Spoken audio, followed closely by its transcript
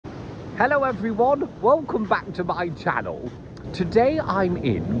Hello everyone, welcome back to my channel. Today I'm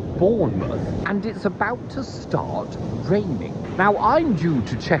in Bournemouth and it's about to start raining. Now I'm due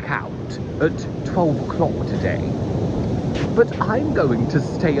to check out at 12 o'clock today, but I'm going to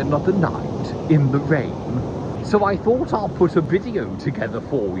stay another night in the rain. So I thought I'll put a video together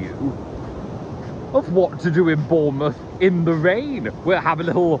for you of what to do in Bournemouth in the rain. We'll have a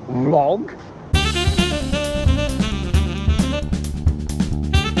little vlog.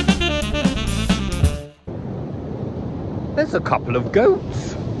 There's a couple of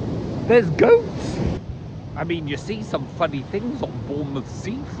goats. There's goats. I mean, you see some funny things on Bournemouth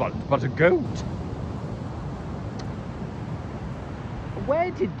seafront, but a goat. Where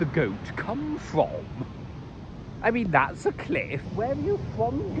did the goat come from? I mean, that's a cliff. Where are you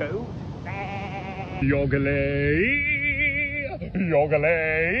from, goat? Yoggly,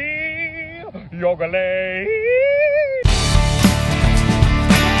 yoggly, yoggly.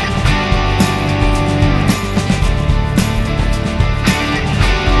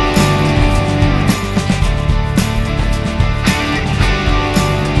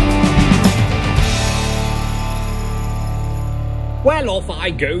 Well, off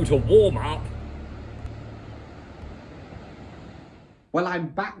I go to warm up. Well, I'm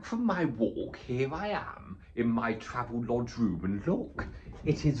back from my walk. Here I am in my Travellodge room, and look,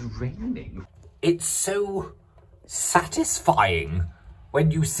 it is raining. It's so satisfying when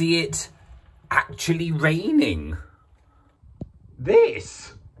you see it actually raining.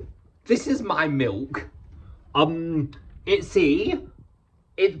 This is my milk.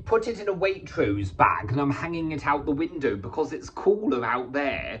 It put it in a Waitrose bag and I'm hanging it out the window because it's cooler out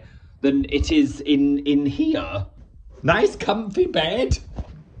there than it is in here. Nice comfy bed.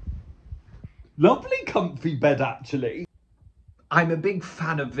 Lovely comfy bed, actually. I'm a big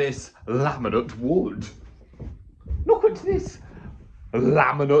fan of this laminate wood. Look at this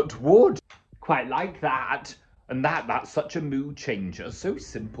laminate wood. Quite like that. And that's such a mood changer. So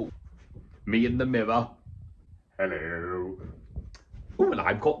simple. Me in the mirror. Hello. Oh, and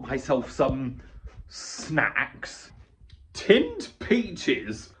I've got myself some snacks. Tinned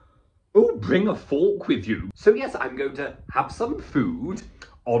peaches. Oh, bring a fork with you. So yes, I'm going to have some food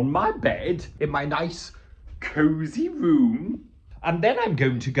on my bed in my nice cozy room. And then I'm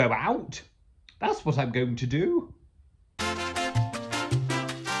going to go out. That's what I'm going to do.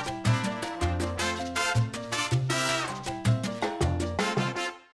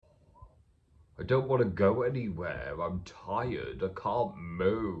 I don't want to go anywhere. I'm tired. I can't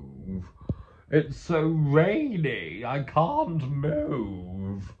move. It's so rainy. I can't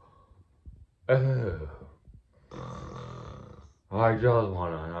move. Oh. I just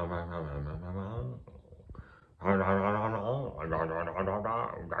want to...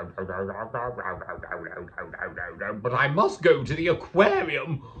 But I must go to the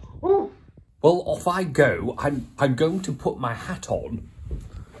aquarium. Ooh. Well, off I go. I'm going to put my hat on.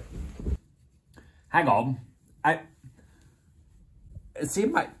 Hang on, I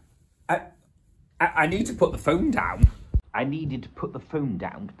need to put the phone down. I needed to put the phone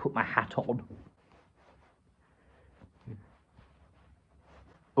down to put my hat on.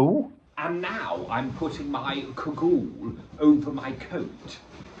 Oh, and now I'm putting my cagoule over my coat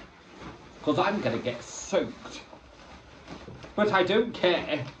because I'm going to get soaked. But I don't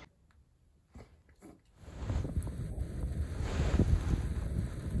care.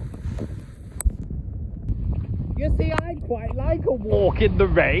 You see, I quite like a walk in the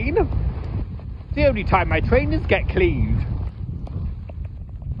rain. It's the only time my trainers get cleaned.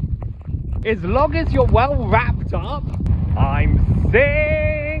 As long as you're well wrapped up, I'm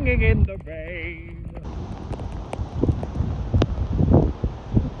singing in the rain.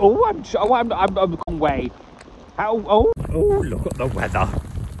 Oh, I'm the wrong way. Oh, look at the weather.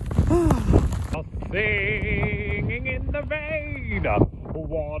 Singing in the rain.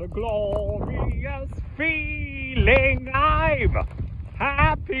 What a glorious feeling. I'm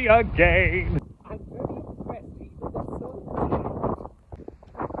happy again. I'm very impressed even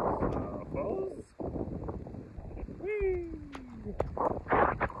the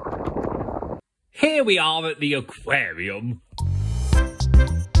sun. Here we are at the aquarium.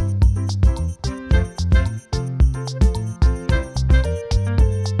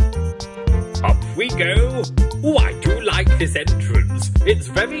 Up we go. Oh, I do like this entrance. It's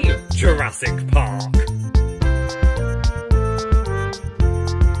very Jurassic Park.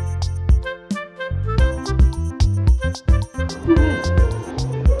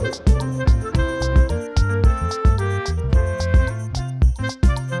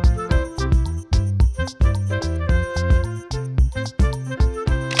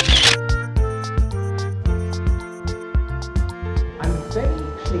 I'm very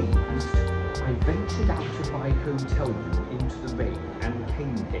pleased hotel room into the rain and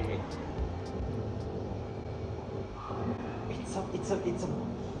came here. It's a...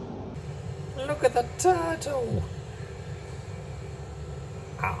 Look at the turtle!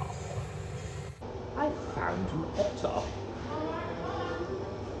 Ow. I found an otter.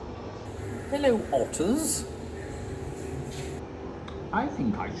 Hello, otters. I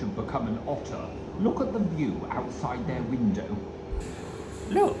think I should become an otter. Look at the view outside their window.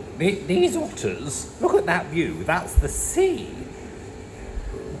 Look, these otters. Look at that view. That's the sea.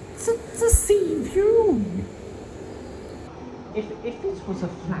 It's a sea view. If this was a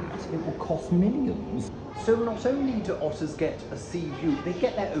flat, it would cost millions. So not only do otters get a sea view, they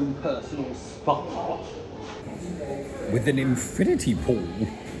get their own personal spa. With an infinity pool.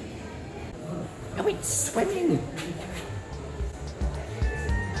 Oh, it's swimming.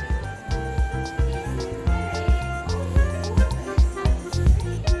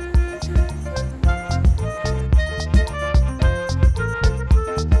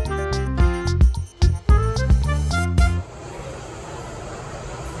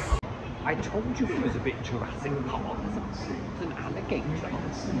 I told you it was a bit Jurassic Park. It's an alligator. I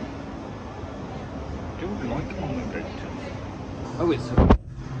don't like alligators. Oh, it's a...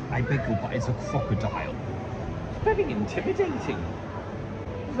 I beg your pardon, it's a crocodile. It's very intimidating.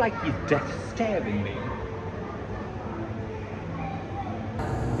 It's like he's death staring me.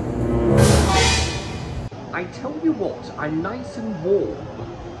 I tell you what, I'm nice and warm.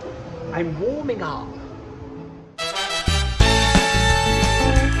 I'm warming up.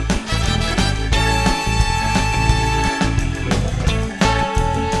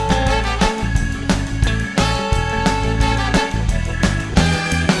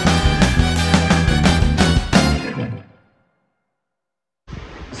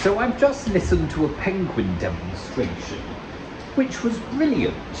 So I've just listened to a penguin demonstration, which was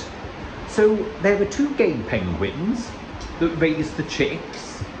brilliant. So there were two gay penguins that raised the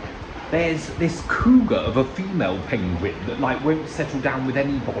chicks. There's this cougar of a female penguin that won't settle down with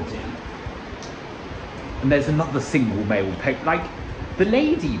anybody. And there's another single male penguin. Like, the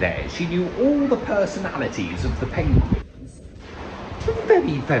lady there, she knew all the personalities of the penguins.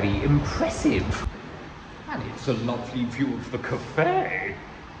 Very, very impressive. And it's a lovely view of the cafe.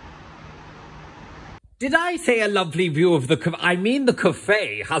 Did I say a lovely view of the cafe? I mean the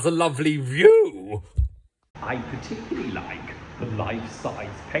cafe has a lovely view. I particularly like the life-size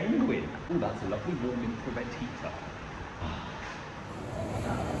penguin. Oh, that's a lovely warm infrared heater.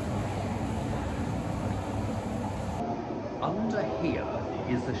 Under here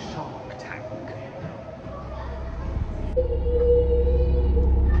is a shark tank.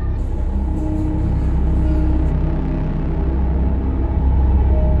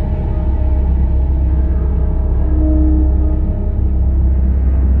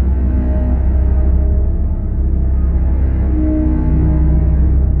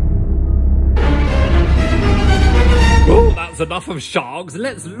 Enough of sharks,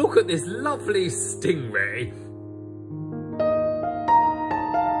 let's look at this lovely stingray.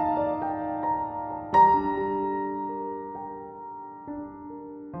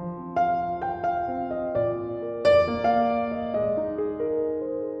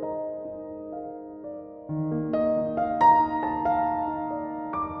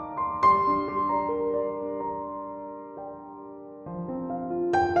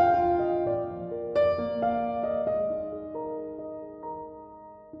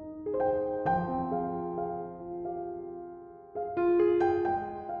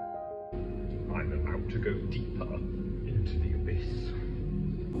 To go deeper into the abyss.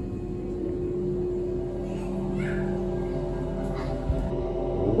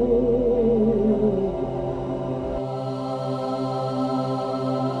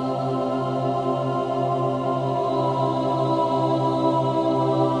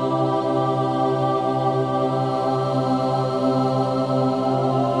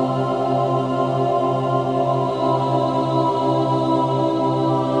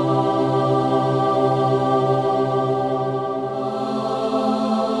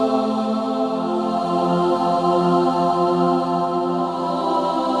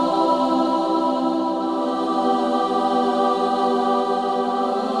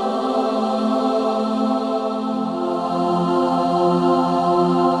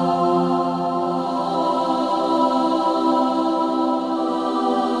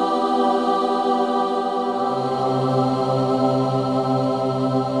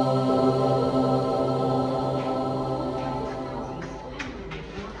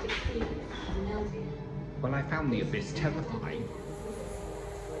 Well, I found the abyss terrifying.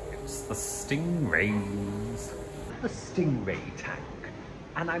 It's the stingrays. The stingray tank.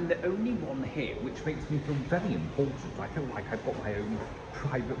 And I'm the only one here, which makes me feel very important. I feel like I've got my own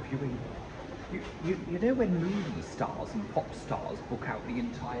private viewing. You know when movie stars and pop stars book out the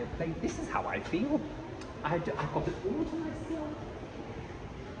entire play? This is how I feel. I've got it all to myself.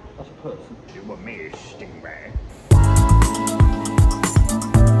 Not a person. You were me, Stingray.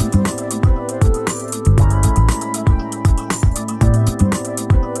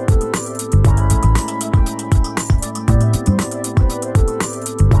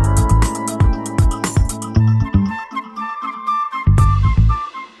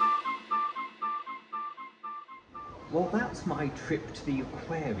 Well, that's my trip to the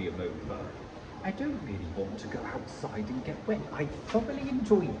aquarium over. I don't really want to go outside and get wet. I thoroughly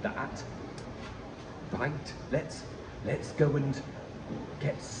enjoyed that. Right, let's go and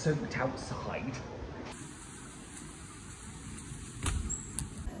get soaked outside.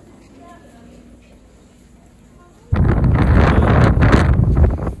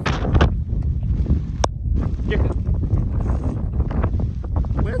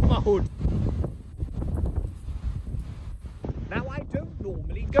 Where's my hood? Now, I don't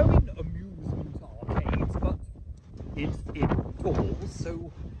normally go in amusement arcades, but it's indoors,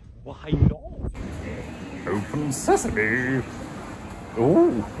 so why not? Open sesame!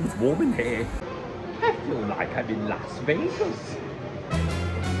 Oh, it's warm in here. I feel like I'm in Las Vegas.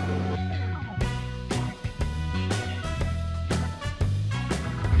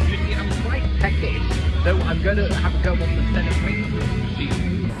 You see, I'm quite peckish, so I'm going to have a go on the celebration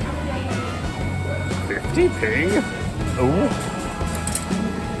machine. 50p? Oh,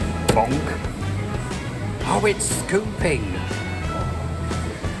 bonk. Oh, it's scooping.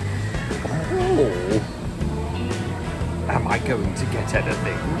 Oh. Am I going to get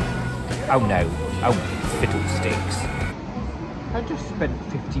anything? Oh no. Oh, fiddlesticks. I just spent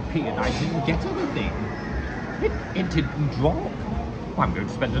 50p and I didn't get anything. It didn't drop. I'm going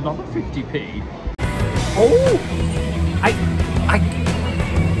to spend another 50p. Oh!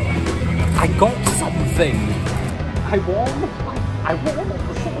 I got something. I won on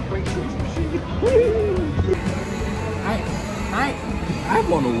the celebrations machine. I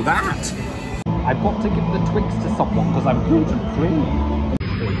won all that. I've got to give the twigs to someone because I'm gluten-free.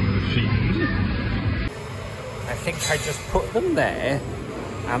 Machine. I think I just put them there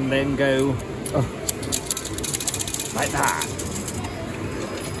and then go like that.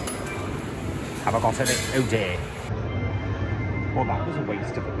 Have I got any? Oh dear. Well, that was a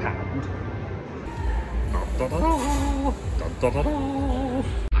waste of £1.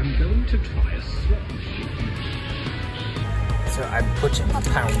 I'm going to try a slot machine. So I'm putting my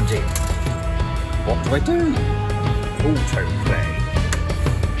 £1 in. What do I do? Autoplay.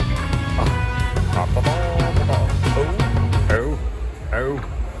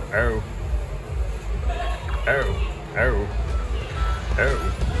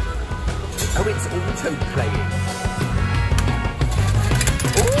 Oh, it's auto-playing.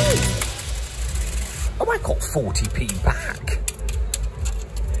 Oh, I got 40p back.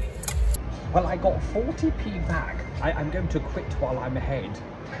 Well, I got 40p back. I'm going to quit while I'm ahead.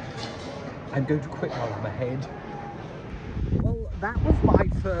 I'm going to quit while I'm ahead. Well, that was my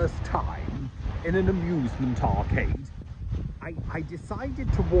first time in an amusement arcade. I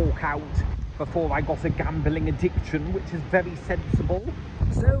decided to walk out before I got a gambling addiction, which is very sensible.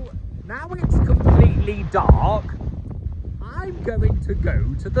 So now it's completely dark. I'm going to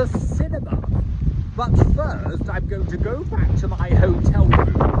go to the cinema. But first, I'm going to go back to my hotel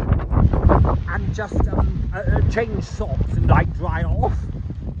room and just change socks and dry off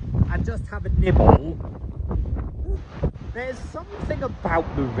and just have a nibble. There's something about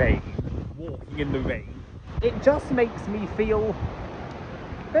the rain, walking in the rain. It just makes me feel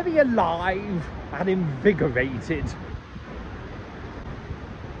very alive and invigorated.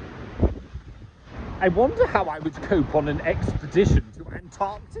 I wonder how I would cope on an expedition to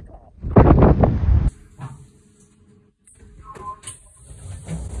Antarctica.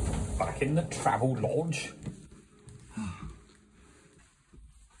 Back in the Travellodge.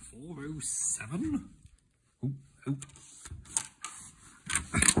 407.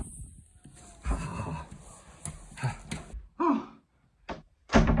 Oh.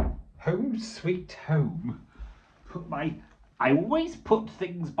 Home sweet home. I always put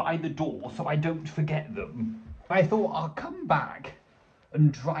things by the door so I don't forget them. I thought I'll come back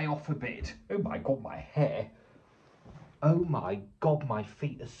and dry off a bit. Oh my god, my hair. Oh my god, my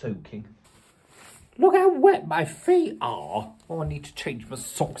feet are soaking. Look how wet my feet are. Oh, I need to change my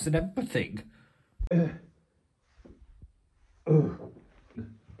socks and everything.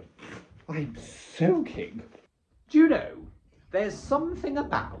 I'm soaking. Do you know, there's something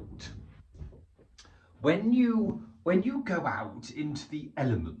about when you when you go out into the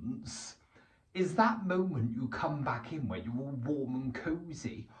elements, is that moment you come back in when you're all warm and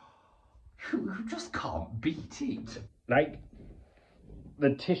cosy. You just can't beat it. Like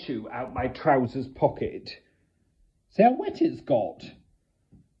the tissue out my trousers pocket. See how wet it's got?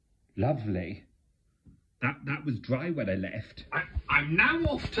 Lovely. That was dry when I left. I'm now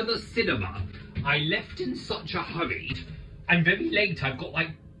off to the cinema. I left in such a hurry. I'm very late. I've got like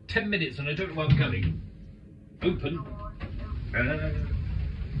 10 minutes and I don't know where I'm going. Open.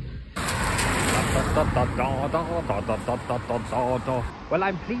 Well,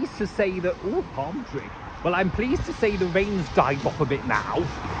 I'm pleased to say that... Oh, palm tree. Well, I'm pleased to say the rain's died off a bit now.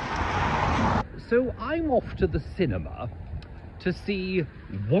 So I'm off to the cinema to see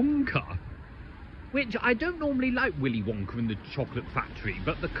Wonka. Which, I don't normally like Willy Wonka and the Chocolate Factory,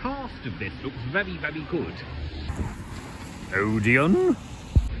 but the cast of this looks very, very good. Odeon?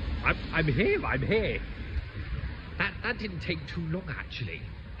 I'm here. That didn't take too long, actually.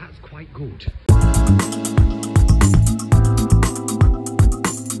 That's quite good.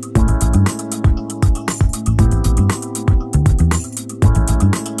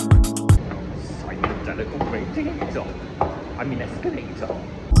 Psychedelic radiator. I mean escalator.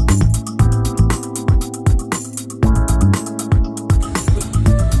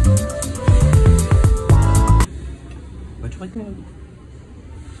 Where do I go?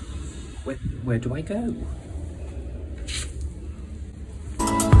 Where do I go?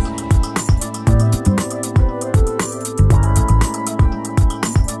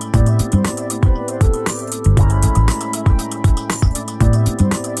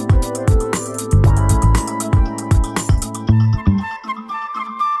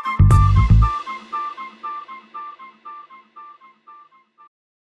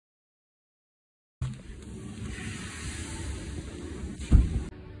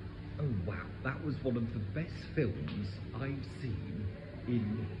 That was one of the best films I've seen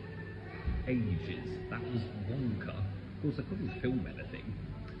in ages. That was Wonka. Of course, I couldn't film anything.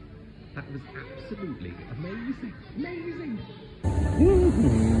 That was absolutely amazing. Amazing.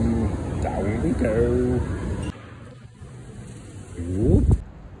 Down we go. Whoop.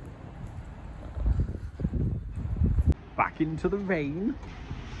 Back into the rain.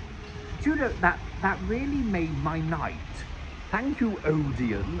 Do you know, that really made my night. Thank you,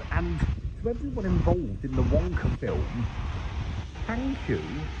 Odeon, and to everyone involved in the Wonka film, thank you.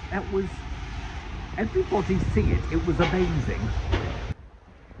 That was... Everybody see it. It was amazing.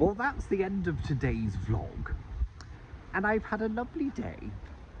 Well, that's the end of today's vlog. And I've had a lovely day.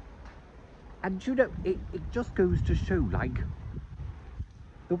 And you know, it just goes to show, like,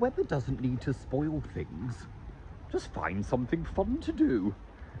 the weather doesn't need to spoil things. Just find something fun to do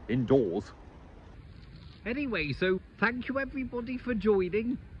indoors. Anyway, so thank you everybody for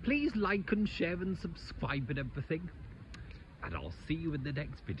joining. Please like and share and subscribe and everything. And I'll see you in the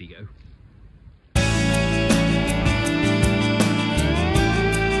next video.